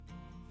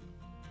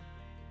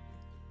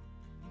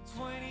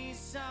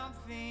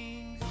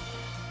20-somethings.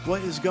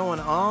 What is going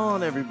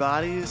on,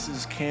 everybody? This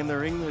is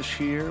Candler English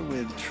here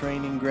with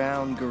Training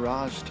Ground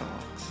Garage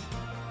Talks.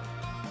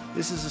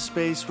 This is a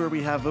space where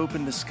we have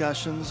open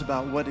discussions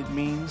about what it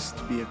means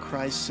to be a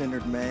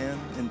Christ-centered man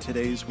in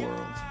today's world.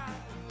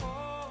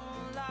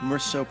 And we're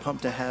so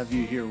pumped to have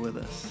you here with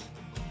us.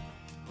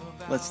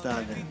 Let's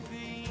dive in.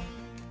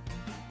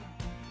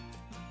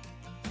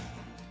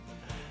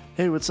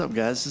 Hey, what's up,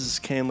 guys? This is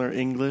Candler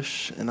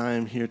English, and I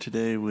am here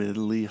today with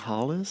Lee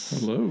Hollis.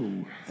 Hello.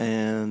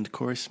 And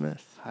Corey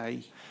Smith.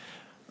 Hi.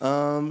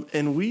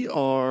 And we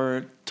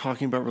are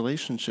talking about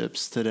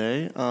relationships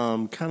today.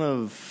 Kind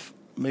of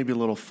maybe a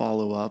little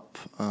follow-up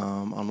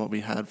on what we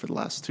had for the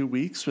last 2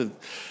 weeks with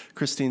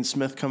Christine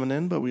Smith coming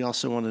in, but we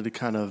also wanted to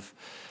kind of,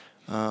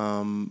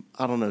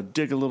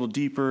 dig a little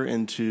deeper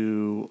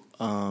into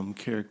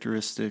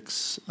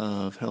characteristics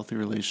of healthy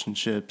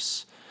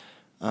relationships,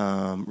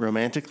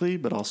 romantically,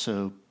 but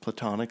also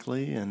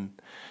platonically. And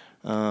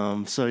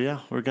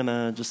we're going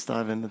to just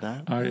dive into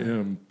that. I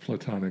am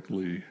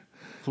platonically.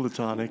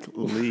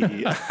 Platonically.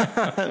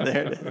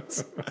 There it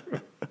is.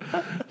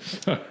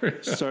 Sorry.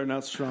 Starting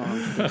out strong.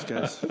 Thanks,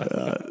 guys.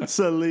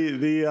 So,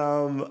 Lee,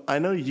 I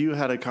know you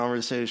had a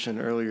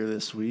conversation earlier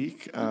this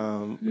week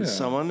with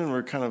someone, and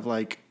we're kind of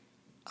like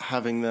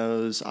having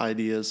those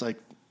ideas. Like,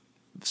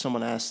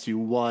 someone asked you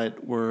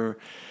what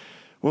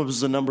was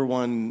the number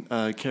one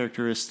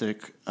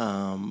characteristic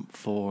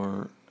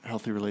for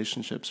healthy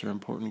relationships or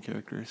important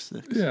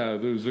characteristics? Yeah,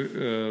 there was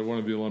one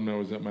of the alumni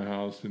was at my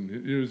house, and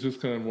it was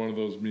just kind of one of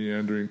those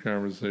meandering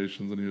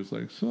conversations, and he was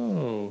like,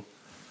 so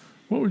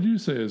what would you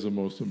say is the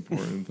most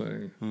important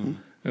thing? Mm-hmm.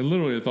 And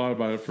literally I thought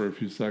about it for a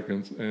few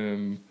seconds,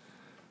 and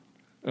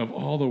of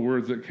all the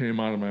words that came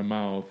out of my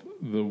mouth,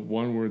 the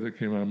one word that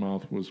came out of my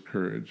mouth was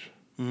courage.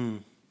 Mm-hmm.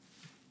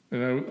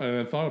 And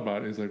I thought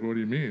about it. He's like, what do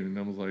you mean? And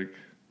I was like,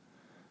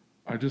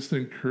 I just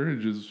think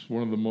courage is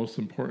one of the most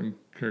important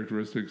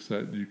characteristics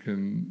that you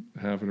can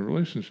have in a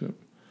relationship.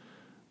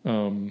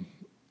 What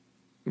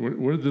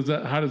does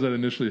that? How does that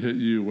initially hit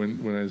you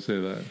when I say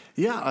that?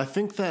 Yeah, I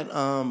think that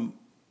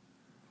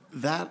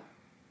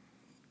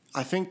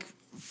I think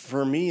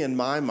for me in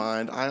my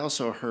mind, I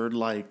also heard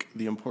like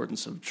the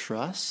importance of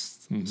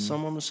trust. Mm-hmm.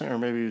 Someone was saying, or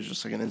maybe it was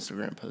just like an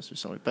Instagram post or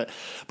something. But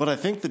I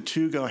think the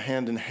two go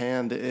hand in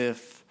hand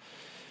if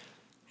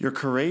you're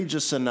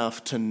courageous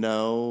enough to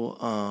know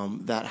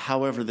that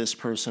however this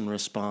person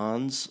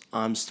responds,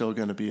 I'm still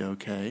going to be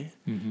okay.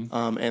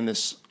 Mm-hmm. And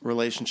this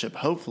relationship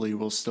hopefully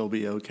will still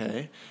be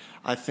okay.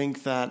 I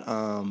think that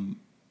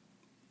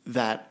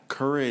that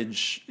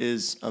courage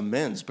is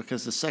immense,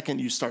 because the second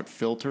you start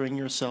filtering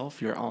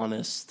yourself, your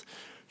honest,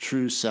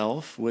 true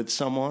self with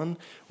someone,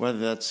 whether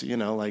that's, in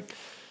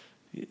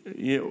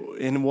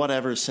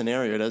whatever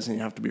scenario, it doesn't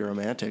even have to be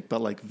romantic,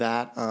 but like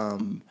that,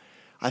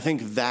 I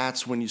think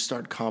that's when you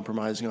start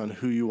compromising on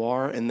who you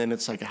are, and then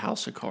it's like a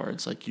house of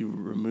cards. Like you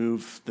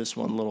remove this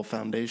one little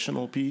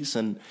foundational piece,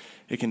 and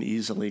it can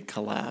easily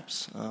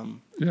collapse.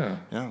 Yeah.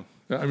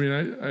 I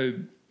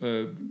mean,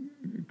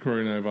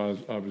 Corey and I have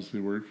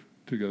obviously worked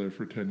together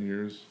for 10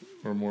 years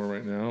or more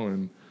right now,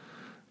 and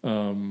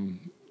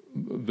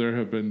there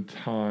have been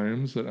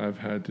times that I've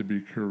had to be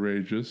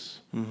courageous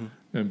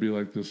and be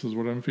like, this is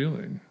what I'm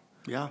feeling.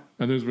 Yeah.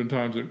 And there's been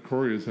times that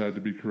Corey has had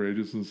to be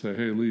courageous and say,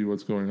 hey, Lee,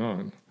 what's going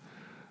on?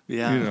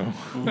 Yeah.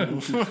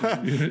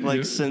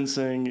 Like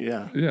sensing,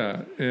 yeah.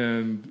 Yeah.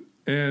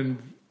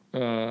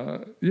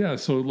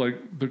 So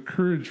like the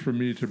courage for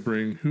me to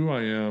bring who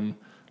I am,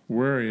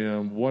 where I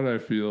am, what I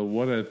feel,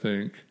 what I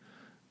think,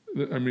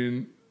 I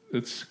mean,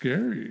 it's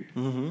scary.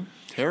 Mm-hmm.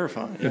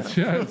 Terrifying.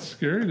 Yeah. It's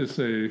scary to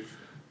say,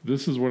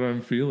 this is what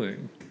I'm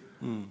feeling.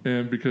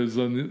 And because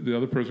then the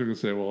other person can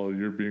say, well,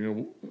 you're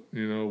being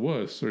a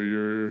wuss, or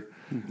you're...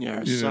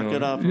 Yeah, suck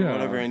it up or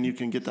whatever, and you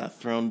can get that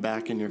thrown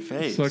back in your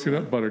face. Suck it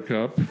up,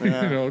 buttercup.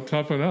 Yeah.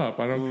 Toughen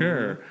up. I don't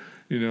care.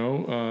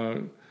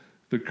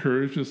 The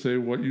courage to say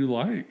what you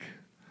like,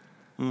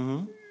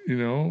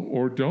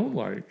 or don't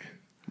like.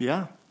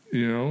 Yeah.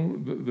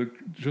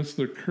 Just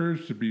the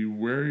courage to be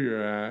where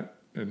you're at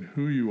and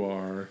who you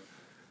are,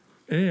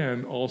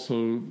 and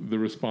also the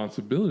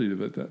responsibility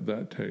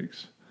that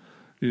takes.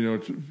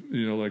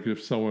 Like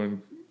if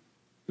someone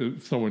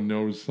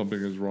knows something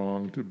is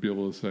wrong, to be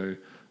able to say,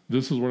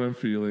 this is what I'm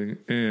feeling,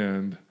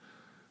 and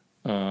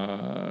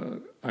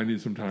I need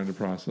some time to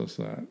process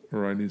that,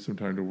 or I need some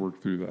time to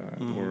work through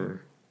that,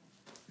 or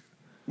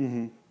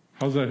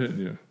how's that hitting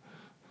you?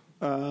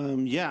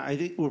 I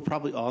think we're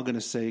probably all going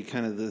to say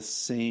kind of the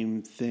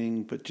same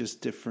thing, but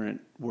just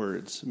different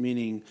words.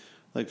 Meaning,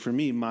 like for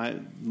me,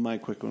 my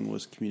quick one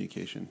was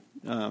communication,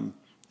 and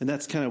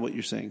that's kind of what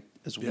you're saying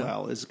as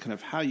well, is kind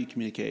of how you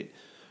communicate.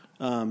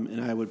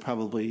 And I would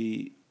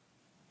probably.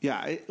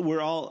 Yeah,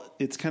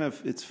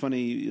 it's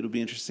funny. It'll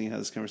be interesting how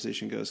this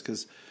conversation goes,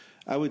 because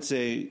I would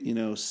say,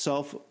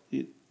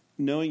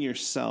 knowing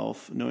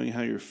yourself, knowing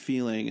how you're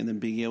feeling, and then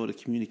being able to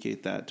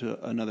communicate that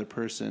to another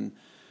person.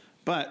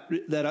 But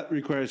that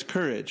requires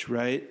courage,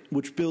 right?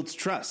 Which builds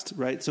trust,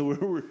 right?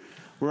 So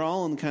we're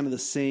all in kind of the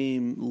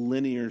same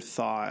linear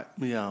thought.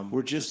 Yeah,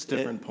 we're just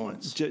different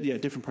points.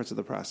 Different parts of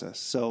the process.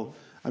 So,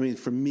 I mean,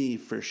 for me,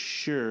 for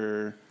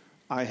sure,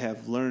 I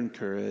have learned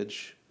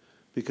courage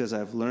because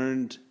I've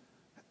learned,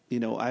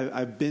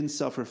 I've been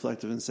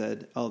self-reflective and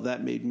said, oh,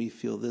 that made me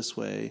feel this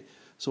way.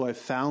 So I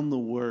found the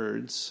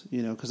words,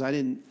 because I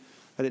didn't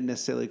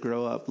necessarily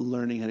grow up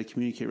learning how to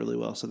communicate really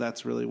well. So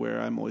that's really where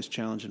I'm always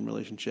challenged in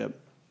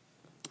relationship,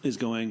 is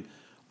going,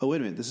 oh, wait a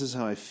minute, this is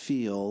how I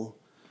feel.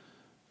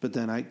 But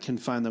then I can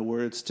find the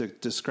words to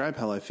describe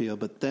how I feel.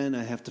 But then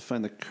I have to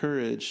find the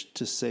courage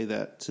to say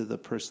that to the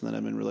person that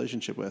I'm in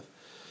relationship with.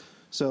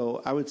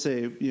 So I would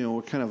say,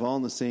 we're kind of all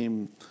in the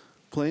same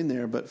plane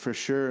there. But for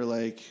sure,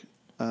 I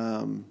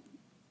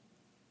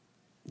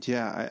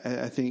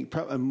think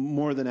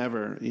more than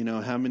ever,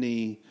 how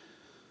many,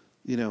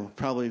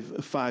 probably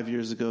 5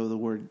 years ago, the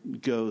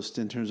word ghost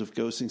in terms of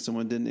ghosting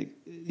someone didn't,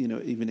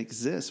 even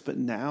exist. But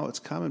now it's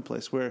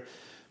commonplace where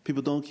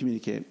people don't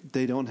communicate.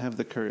 They don't have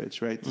the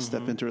courage, right, to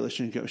step into a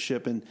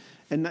relationship. And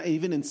not,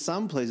 even in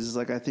some places,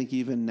 I think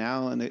even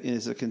now and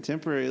as a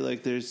contemporary,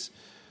 there's,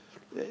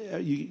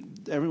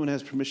 everyone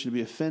has permission to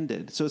be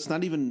offended. So it's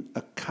not even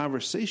a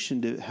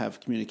conversation to have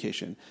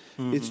communication.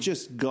 It's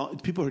just gone.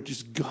 People are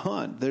just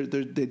gone.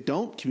 They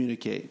don't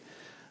communicate.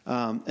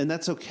 And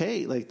that's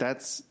okay.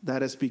 That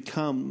has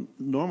become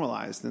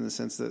normalized in the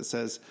sense that it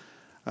says,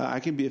 I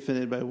can be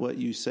offended by what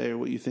you say or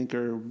what you think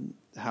or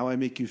how I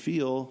make you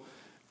feel.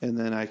 And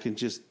then I can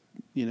just,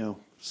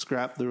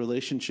 scrap the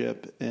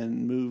relationship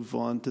and move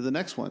on to the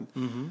next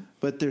one.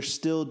 But there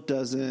still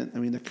doesn't,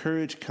 the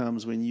courage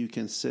comes when you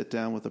can sit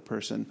down with a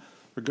person,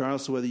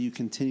 regardless of whether you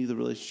continue the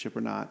relationship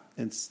or not,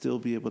 and still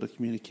be able to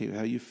communicate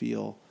how you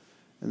feel,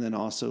 and then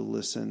also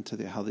listen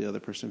to how the other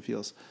person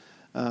feels.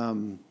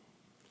 Some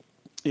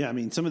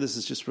of this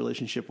is just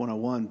relationship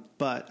 101,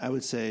 but I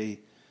would say,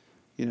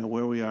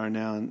 where we are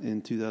now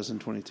in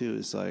 2022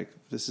 is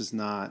this is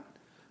not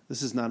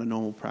a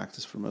normal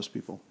practice for most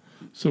people.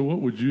 So what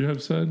would you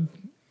have said?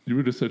 You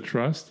would have said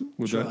trust?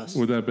 Would Trust.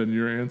 That have been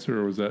your answer,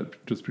 or was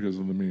that just because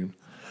of the meme?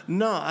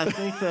 No, I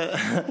think that,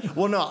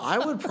 I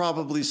would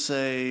probably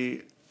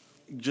say,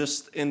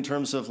 just in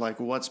terms of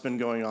what's been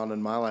going on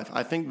in my life,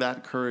 I think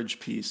that courage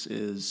piece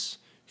is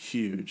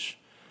huge.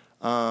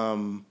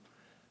 In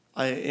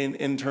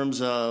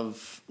terms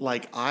of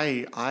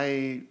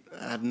I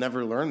had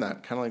never learned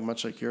that, kind of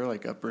much like your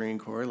upbringing,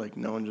 Corey.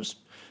 No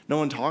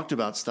one talked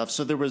about stuff,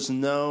 so there was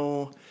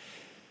no.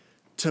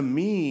 To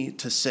me,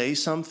 to say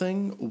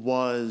something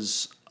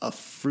was a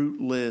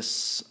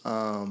fruitless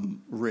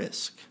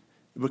risk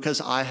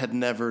because I had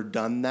never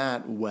done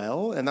that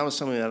well. And that was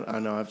something that I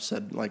know I've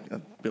said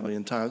a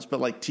billion times, but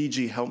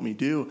TG helped me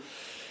do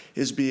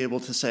is be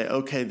able to say,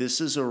 okay, this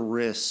is a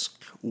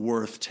risk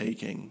worth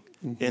taking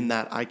in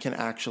that I can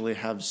actually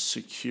have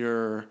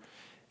secure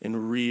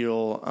and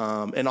real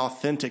and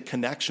authentic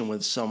connection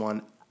with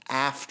someone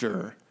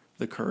after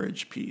the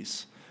courage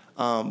piece.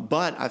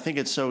 But I think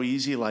it's so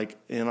easy,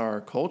 in our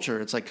culture,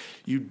 it's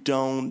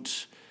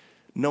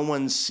no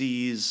one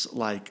sees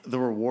the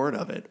reward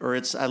of it, or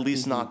it's at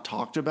least not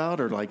talked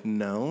about or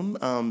known.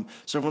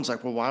 So everyone's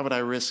well, why would I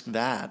risk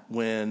that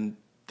when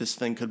this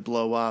thing could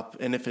blow up?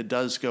 And if it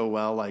does go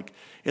well,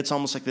 it's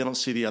almost they don't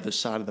see the other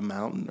side of the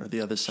mountain or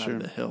the other side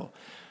of the hill.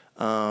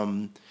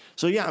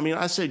 So yeah,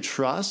 I say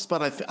trust,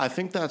 but I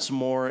think that's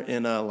more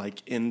in a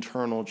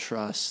internal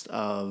trust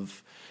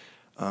of,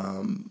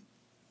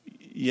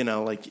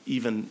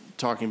 even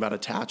talking about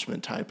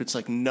attachment type, it's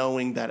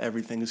knowing that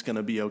everything is going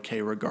to be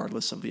okay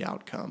regardless of the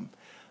outcome.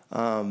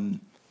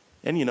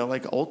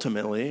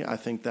 Ultimately, I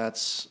think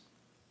that's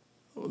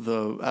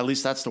at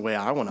least that's the way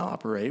I want to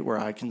operate, where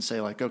I can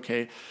say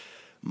okay,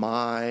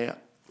 my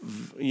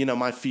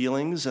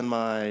feelings and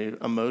my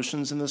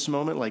emotions in this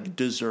moment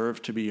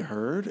deserve to be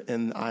heard,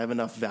 and I have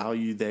enough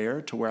value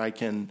there to where I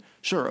can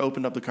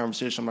open up the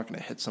conversation. I'm not going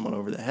to hit someone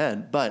over the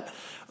head, but,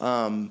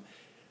 and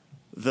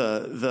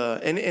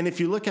if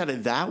you look at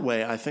it that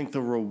way, I think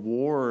the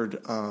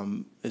reward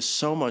is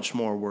so much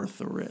more worth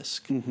the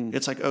risk.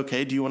 It's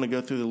okay, do you want to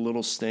go through the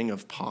little sting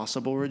of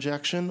possible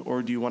rejection,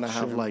 or do you want to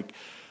have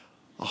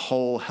a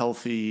whole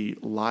healthy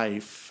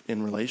life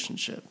in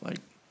relationship?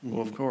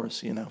 Well, of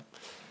course,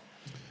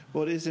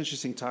 Well, it is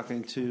interesting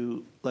talking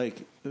to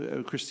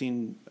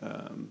Christine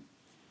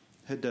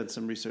had done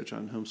some research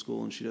on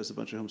homeschool, and she does a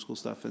bunch of homeschool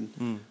stuff,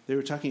 and they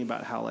were talking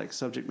about how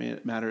subject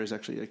matter is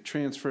actually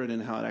transferred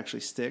and how it actually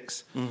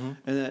sticks, and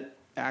that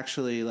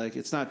actually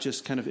it's not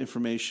just kind of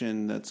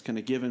information that's kind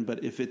of given,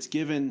 but if it's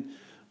given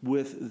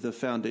with the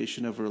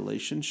foundation of a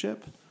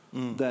relationship,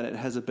 that it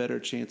has a better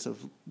chance of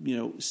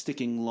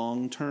sticking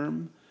long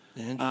term.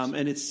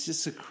 And it's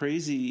just a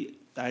crazy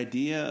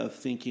idea of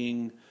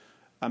thinking.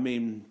 I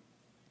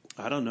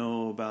don't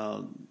know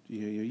about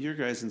your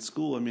guys in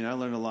school. I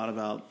learned a lot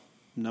about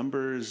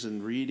numbers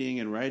and reading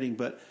and writing,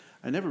 but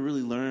I never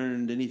really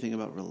learned anything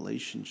about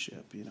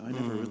relationship. I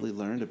never really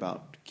learned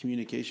about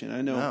communication.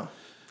 I know, no,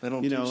 they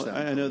don't teach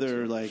that. I know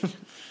there are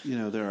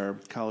there are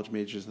college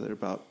majors that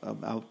are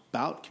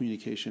about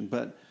communication,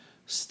 but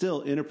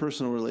still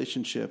interpersonal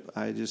relationship.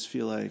 I just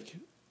feel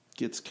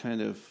gets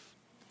kind of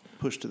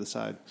pushed to the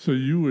side. So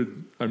you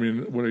would, I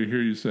mean, what I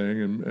hear you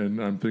saying, and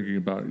I'm thinking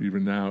about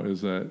even now,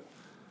 is that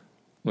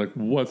like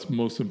what's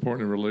most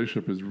important in a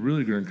relationship is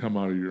really going to come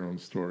out of your own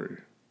story.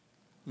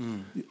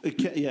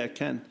 It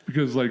can.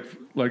 Because like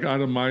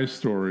out of my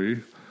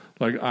story,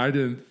 like I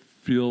didn't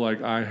feel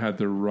like I had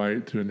the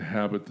right to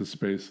inhabit the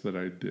space that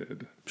I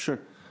did. Sure.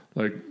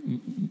 Like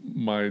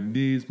my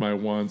needs, my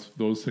wants,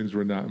 those things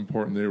were not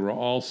important. They were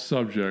all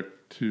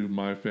subject to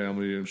my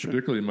family and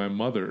particularly my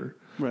mother,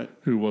 right,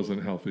 who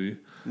wasn't healthy.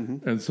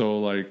 And so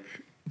like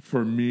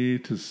for me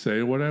to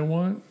say what I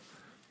want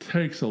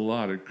takes a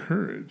lot of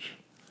courage.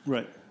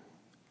 Right.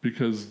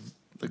 Because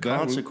the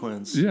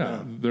consequence.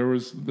 There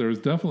was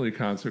definitely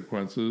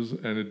consequences,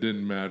 and it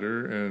didn't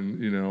matter,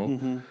 and you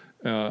know,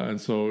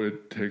 and so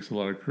it takes a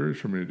lot of courage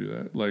for me to do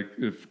that. Like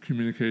if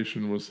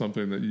communication was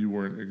something that you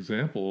weren't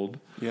exampled,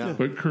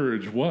 but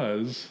courage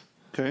was,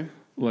 okay,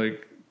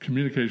 like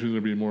communication is going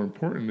to be more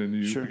important than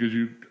you because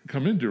you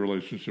come into a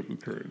relationship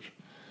with courage.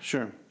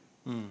 Sure.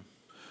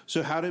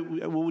 So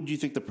what would you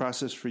think the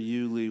process for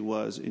you, Lee,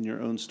 was in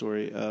your own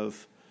story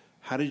of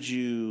how did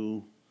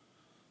you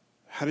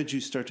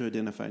start to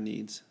identify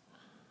needs?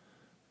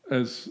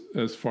 As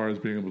far as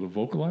being able to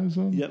vocalize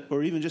them? Yep.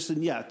 Or even just, to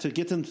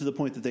get them to the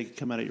point that they could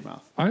come out of your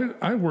mouth.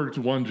 I worked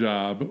one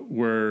job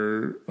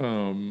where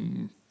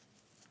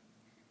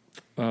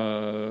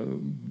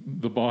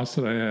the boss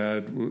that I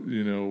had,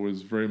 you know,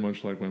 was very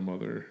much like my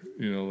mother,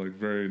 you know, like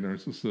very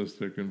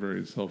narcissistic and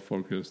very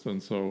self-focused.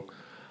 And so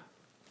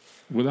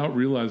without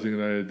realizing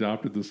it, I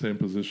adopted the same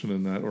position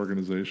in that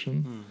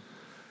organization.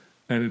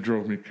 And it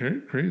drove me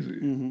crazy.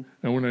 And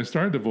when I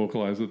started to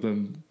vocalize it,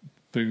 then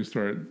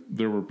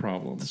there were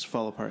problems. Just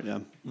fall apart, yeah.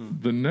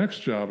 The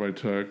next job I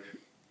took,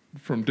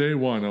 from day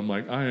one, I'm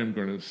like, I am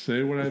going to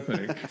say what I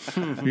think,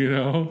 you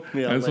know?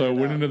 And so I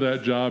went into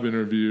that job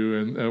interview,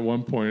 and at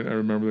one point, I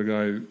remember the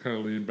guy kind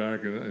of leaned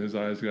back, and his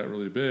eyes got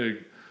really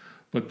big.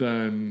 But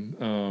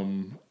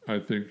then I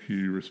think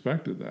he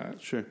respected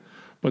that. Sure.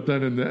 But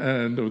then in the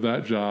end of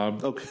that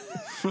job...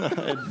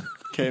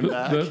 Came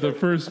back. The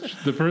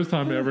first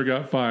time I ever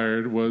got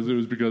fired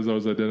was because I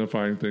was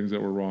identifying things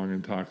that were wrong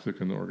and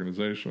toxic in the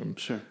organization.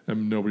 Sure.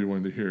 And nobody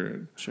wanted to hear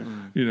it. Sure.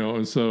 You know,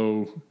 and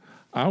so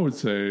I would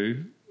say,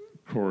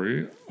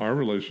 Corey, our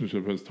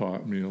relationship has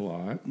taught me a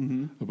lot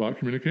about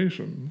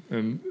communication.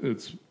 And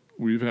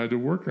we've had to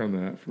work on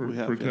that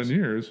for 10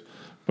 years.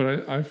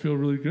 But I feel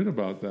really good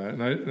about that.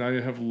 And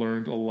I have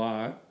learned a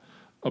lot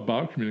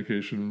about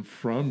communication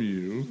from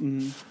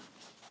you.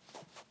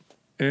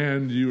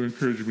 And you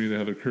encouraged me to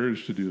have the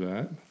courage to do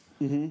that,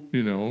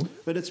 you know.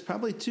 But it's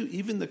probably, too,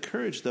 even the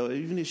courage, though,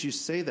 even as you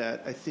say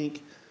that, I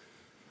think,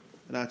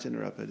 not to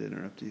interrupt, I did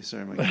interrupt you.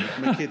 Sorry,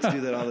 my kids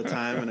do that all the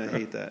time, and I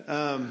hate that.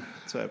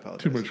 So I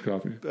apologize. Too much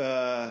coffee.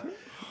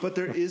 But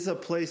there is a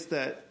place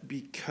that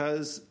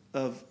because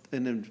of,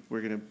 and then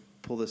we're going to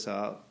pull this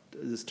out,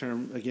 this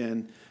term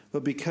again,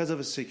 but because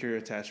of a secure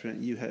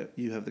attachment, you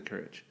have the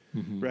courage,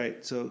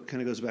 right? So it kind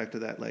of goes back to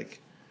that,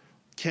 like,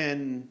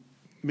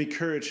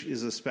 courage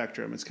is a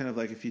spectrum. It's kind of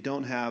like if you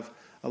don't have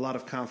a lot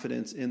of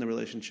confidence in the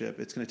relationship,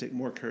 it's going to take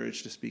more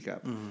courage to speak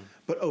up.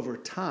 But over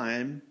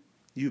time,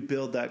 you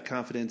build that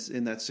confidence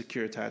in that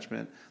secure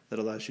attachment that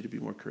allows you to be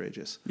more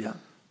courageous. Yeah.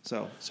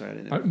 So, sorry, I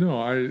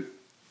didn't.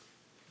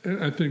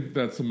 I think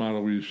that's the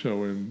model we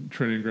show in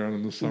Training Ground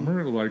in the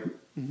summer. Like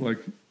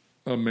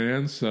a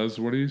man says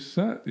what he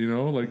said, you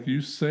know, like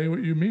you say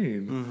what you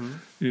mean,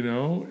 you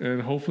know,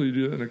 and hopefully you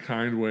do it in a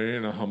kind way,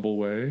 in a humble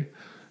way.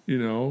 You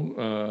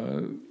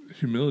know,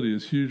 humility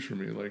is huge for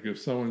me. Like if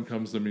someone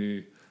comes to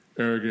me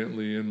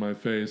arrogantly in my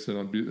face,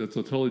 and it's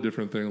a totally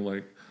different thing.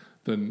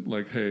 Than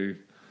hey,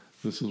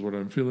 this is what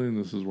I'm feeling.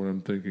 This is what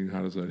I'm thinking.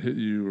 How does that hit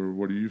you? Or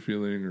what are you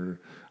feeling? Or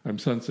I'm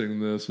sensing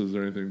this. Is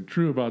there anything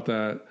true about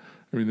that?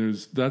 I mean,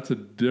 that's a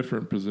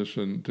different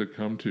position to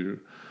come to.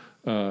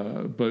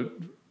 But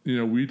you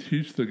know, we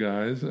teach the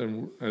guys,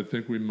 and I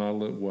think we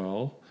model it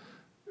well,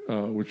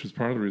 which is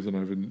part of the reason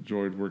I've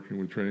enjoyed working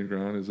with Training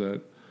Ground. Is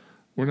that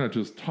we're not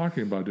just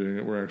talking about doing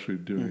it, we're actually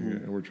doing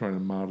it, and we're trying to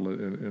model it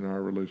in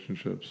our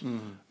relationships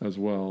as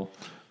well.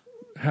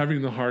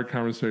 Having the hard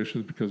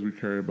conversations because we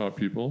care about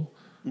people,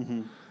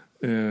 and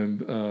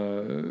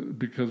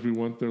because we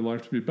want their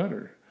life to be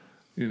better,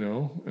 you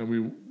know, and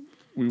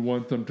we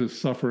want them to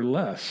suffer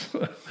less.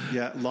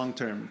 Yeah, long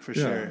term, for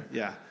sure,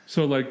 yeah.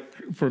 So,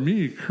 like, for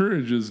me,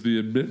 courage is the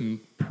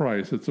admittent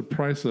price. It's a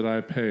price that I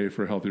pay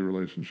for healthy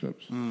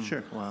relationships.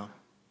 Sure. Wow.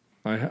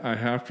 I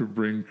have to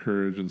bring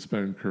courage and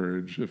spend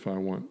courage if I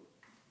want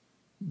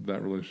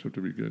that relationship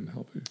to be good and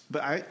healthy.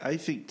 But I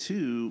think,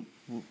 too,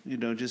 you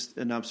know, just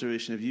an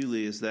observation of you,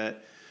 Lee, is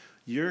that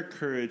your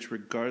courage,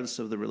 regardless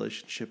of the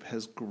relationship,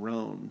 has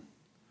grown.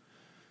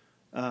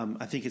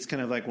 I think it's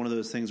kind of like one of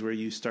those things where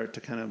you start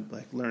to kind of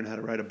like learn how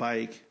to ride a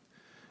bike.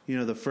 You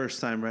know, the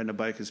first time riding a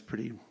bike is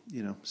pretty,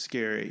 you know,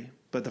 scary.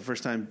 But the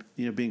first time,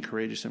 you know, being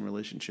courageous in a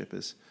relationship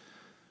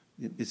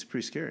it's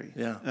pretty scary.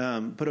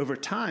 Yeah. But over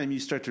time, you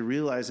start to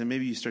realize, and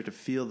maybe you start to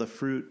feel the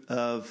fruit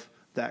of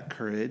that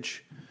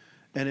courage.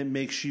 and it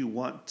makes you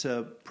want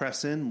to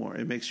press in more.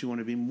 It makes you want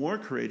to be more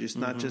courageous,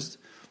 not just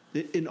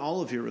in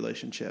all of your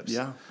relationships.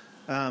 Yeah.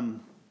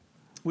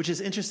 Which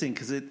is interesting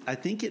because I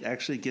think it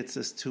actually gets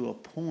us to a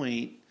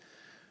point,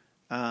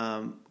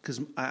 because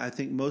I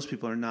think most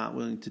people are not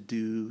willing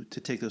to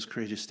take those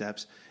courageous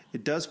steps.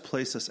 It does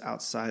place us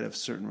outside of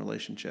certain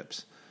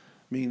relationships,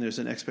 meaning there's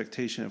an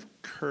expectation of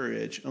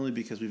courage only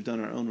because we've done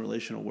our own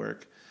relational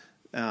work.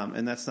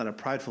 And that's not a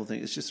prideful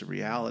thing. It's just a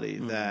reality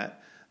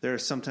that there are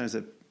sometimes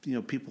that,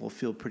 people will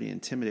feel pretty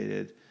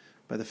intimidated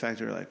by the fact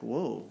they're like,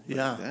 whoa, look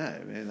at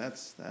that, man,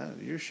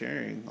 you're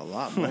sharing a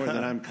lot more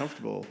than I'm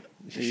comfortable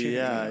sharing.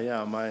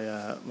 Yeah.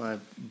 My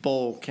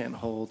bowl can't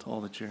hold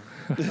all that you're.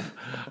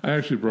 I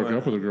actually broke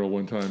up with a girl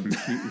one time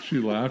because she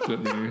laughed at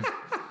me.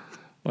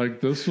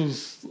 Like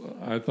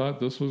I thought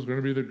this was going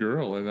to be the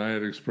girl, and I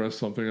had expressed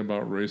something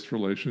about race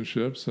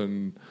relationships,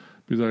 and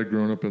because I had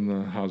grown up in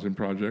the housing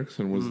projects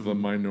and was the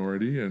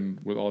minority and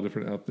with all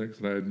different ethnics,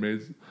 and I had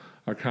made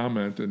a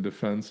comment in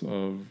defense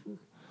of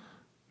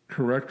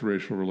correct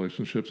racial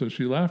relationships, and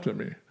she laughed at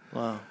me.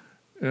 Wow.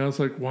 And I was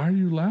like, "Why are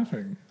you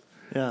laughing?"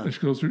 Yeah. And she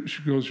goes,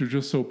 "You're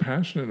just so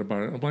passionate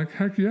about it." I'm like,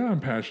 "Heck yeah,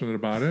 I'm passionate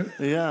about it."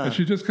 Yeah. And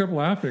she just kept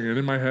laughing, and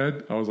in my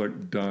head, I was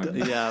like, "Done.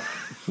 Yeah.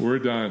 We're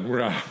done.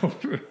 We're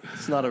out."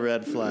 It's not a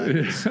red flag.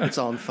 It's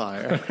on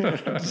fire.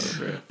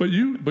 But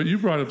you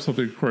brought up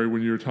something, Corey,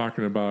 when you were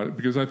talking about it,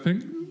 because I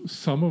think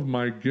some of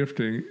my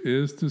gifting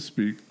is to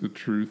speak the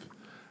truth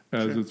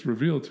as it's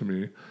revealed to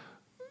me,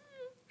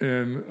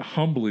 and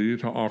humbly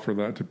to offer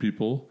that to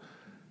people,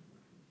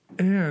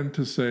 and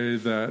to say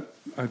that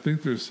I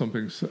think there's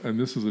something, and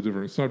this is a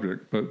different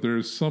subject, but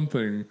there's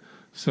something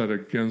set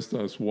against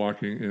us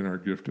walking in our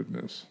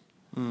giftedness.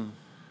 And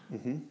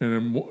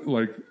I'm,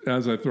 like,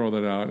 as I throw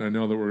that out, I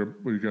know that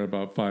we've got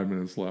about 5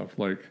 minutes left.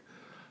 Like,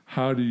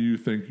 how do you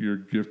think your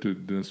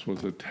giftedness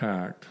was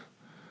attacked?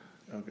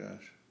 Oh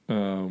gosh.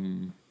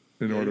 In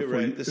order for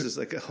right. This is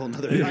like a whole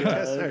nother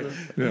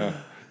podcast. Yeah.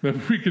 Maybe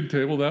we can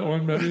table that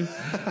one, maybe.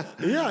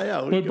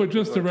 Yeah. But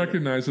just to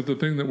recognize that the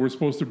thing that we're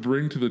supposed to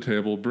bring to the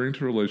table, bring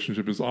to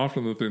relationship, is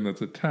often the thing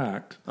that's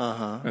attacked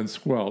and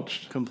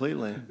squelched.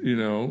 Completely.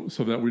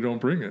 So that we don't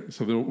bring it,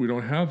 so that we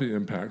don't have the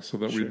impact, so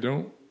that we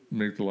don't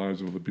make the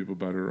lives of other people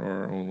better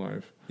or our own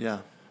life. Yeah,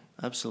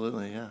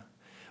 absolutely, yeah.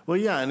 Well,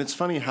 yeah, and it's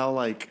funny how,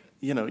 like,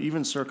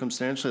 even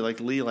circumstantially, like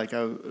Lee, like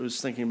I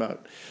was thinking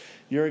about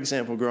your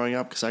example growing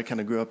up, because I kind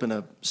of grew up in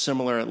a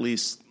similar, at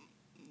least,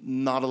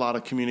 not a lot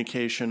of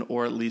communication,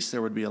 or at least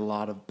there would be a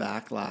lot of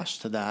backlash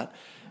to that.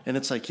 And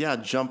it's like, yeah,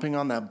 jumping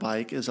on that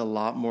bike is a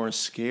lot more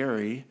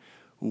scary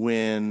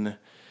when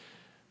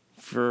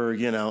for,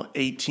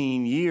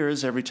 18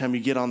 years, every time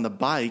you get on the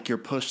bike, you're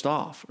pushed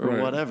off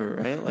or whatever,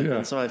 right? Like,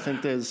 and so I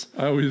think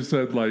I always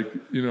said, like,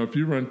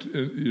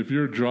 if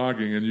you're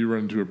jogging and you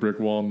run into a brick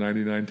wall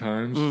 99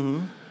 times,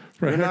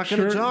 you're not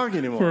going to jog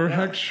anymore. For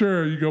heck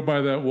sure, you go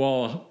by that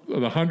wall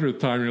the 100th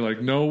time, you're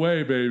like, no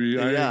way, baby,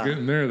 I ain't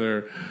getting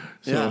there.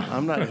 So. Yeah,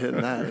 I'm not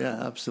hitting that.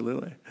 Yeah,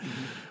 absolutely.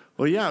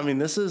 Well, yeah, I mean,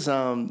 this has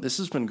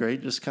been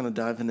great, just kind of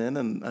diving in,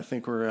 and I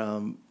think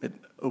it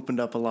opened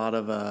up a lot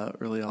of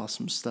really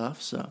awesome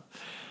stuff. So,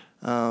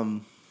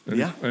 any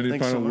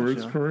final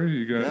words, Corey?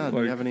 You got?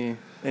 Do you have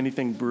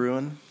anything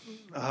brewing?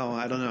 Oh,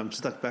 I don't know. I'm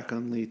stuck back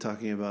on Lee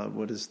talking about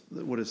what has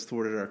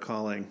thwarted our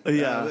calling.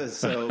 Yeah.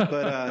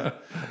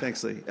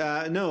 Thanks, Lee.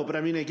 No, but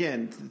I mean,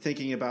 again,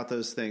 thinking about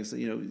those things,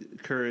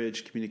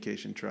 courage,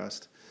 communication,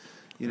 trust,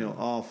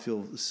 all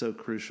feel so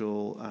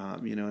crucial.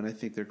 And I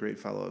think they're great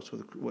follow-ups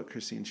with what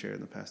Christine shared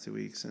in the past 2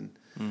 weeks. And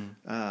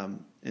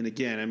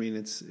again, I mean,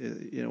 it's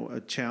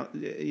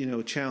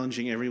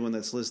challenging everyone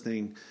that's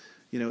listening.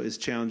 Is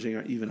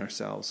challenging even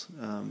ourselves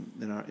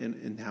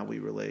in how we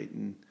relate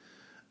and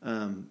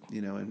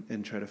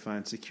try to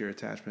find secure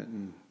attachment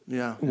and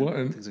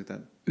things like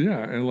that. Yeah,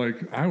 and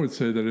like I would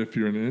say that if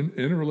you're in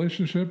a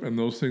relationship and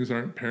those things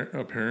aren't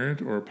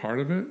apparent or a part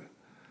of it,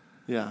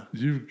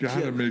 you've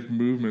got to make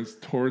movements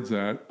towards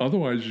that.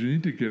 Otherwise, you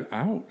need to get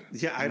out.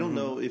 Yeah, I don't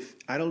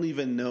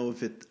even know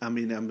if it. I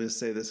mean, I'm going to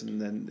say this and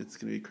then it's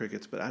going to be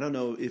crickets, but I don't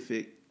know if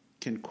it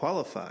can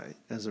qualify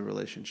as a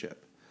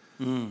relationship.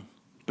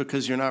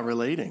 Because you're not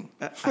relating.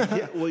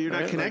 You're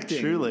not connecting.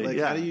 Like, truly,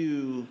 how do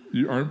you?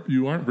 You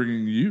aren't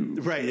bringing you.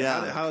 Right.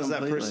 Yeah. How is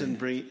that person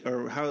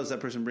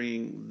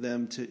bringing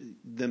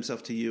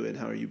themselves to you, and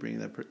how are you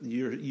bringing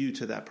you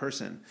to that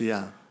person?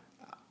 Yeah.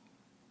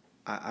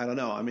 I don't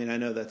know. I mean, I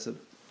know that's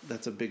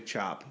a big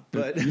chop,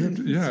 but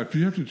if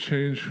you have to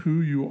change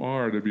who you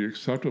are to be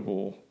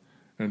acceptable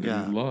and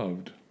to be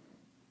loved,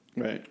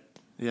 right?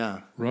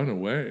 Yeah. Run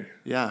away.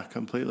 Yeah,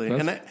 completely.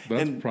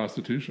 That's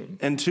prostitution.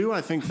 And two,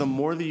 I think the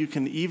more that you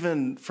can,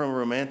 even from a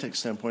romantic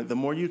standpoint, the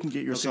more you can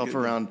get yourself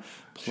around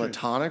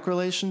platonic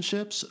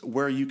relationships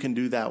where you can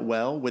do that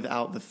well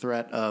without the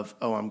threat of,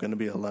 I'm going to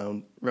be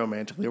alone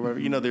romantically or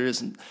whatever. There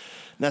isn't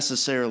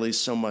necessarily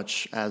so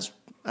much as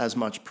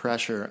much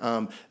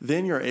pressure.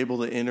 Then you're able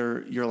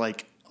to you're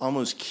like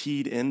almost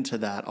keyed into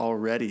that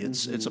already.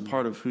 It's a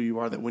part of who you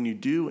are, that when you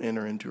do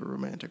enter into a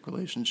romantic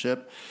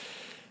relationship,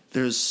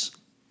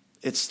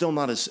 it's still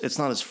not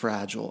as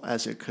fragile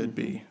as it could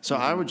be. So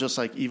I would just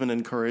like even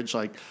encourage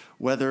like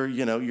whether,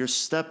 you know, you're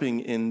stepping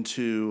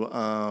into,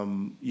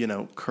 you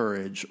know,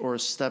 courage or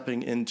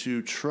stepping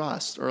into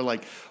trust or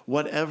like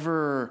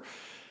whatever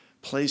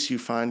place you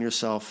find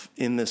yourself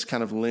in this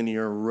kind of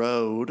linear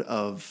road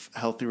of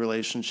healthy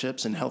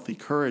relationships and healthy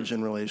courage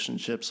in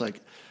relationships,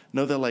 like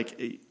know that like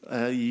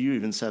you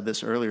even said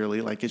this earlier,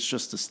 Lee, like it's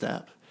just a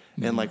step.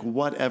 And like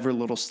whatever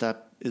little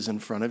step is in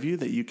front of you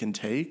that you can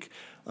take,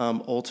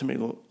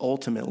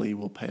 ultimately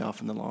will pay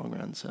off in the long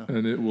run. So,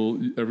 and it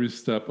will, every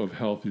step of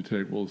health you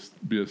take will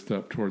be a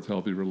step towards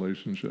healthy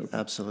relationship.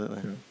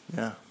 Absolutely.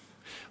 Yeah.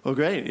 Well,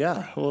 great.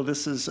 Yeah. Well,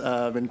 this has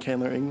been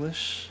Candler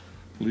English.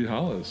 Lee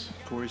Hollis.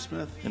 Corey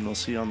Smith. And we'll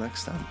see you all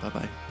next time.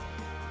 Bye-bye.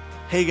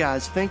 Hey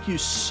guys, thank you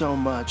so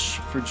much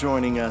for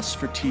joining us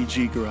for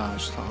TG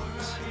Garage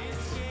Talks.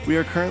 We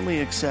are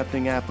currently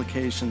accepting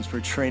applications for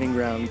Training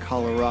Ground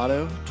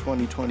Colorado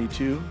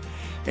 2022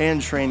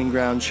 and Training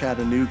Ground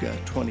Chattanooga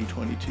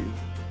 2022.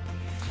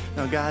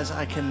 Now guys,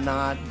 I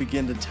cannot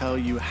begin to tell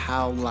you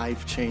how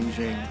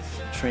life-changing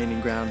Training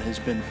Ground has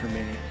been for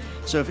me.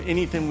 So if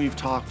anything we've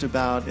talked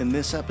about in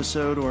this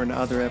episode or in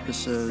other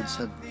episodes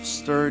have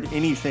stirred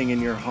anything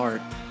in your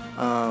heart,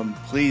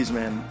 please,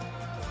 man,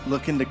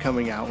 look into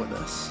coming out with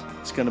us.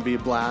 It's going to be a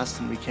blast,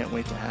 and we can't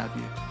wait to have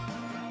you.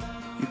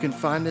 You can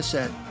find us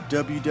at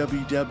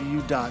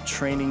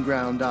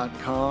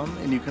www.trainingground.com,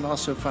 and you can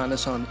also find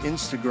us on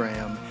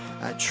Instagram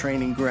at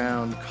Training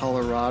Ground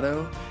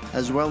Colorado,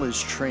 as well as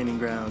Training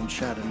Ground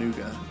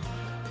Chattanooga.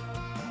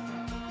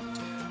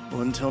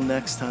 Well, until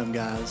next time,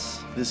 guys,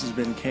 this has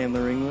been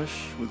Candler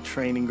English with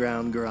Training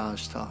Ground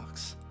Garage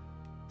Talks.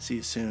 See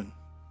you soon.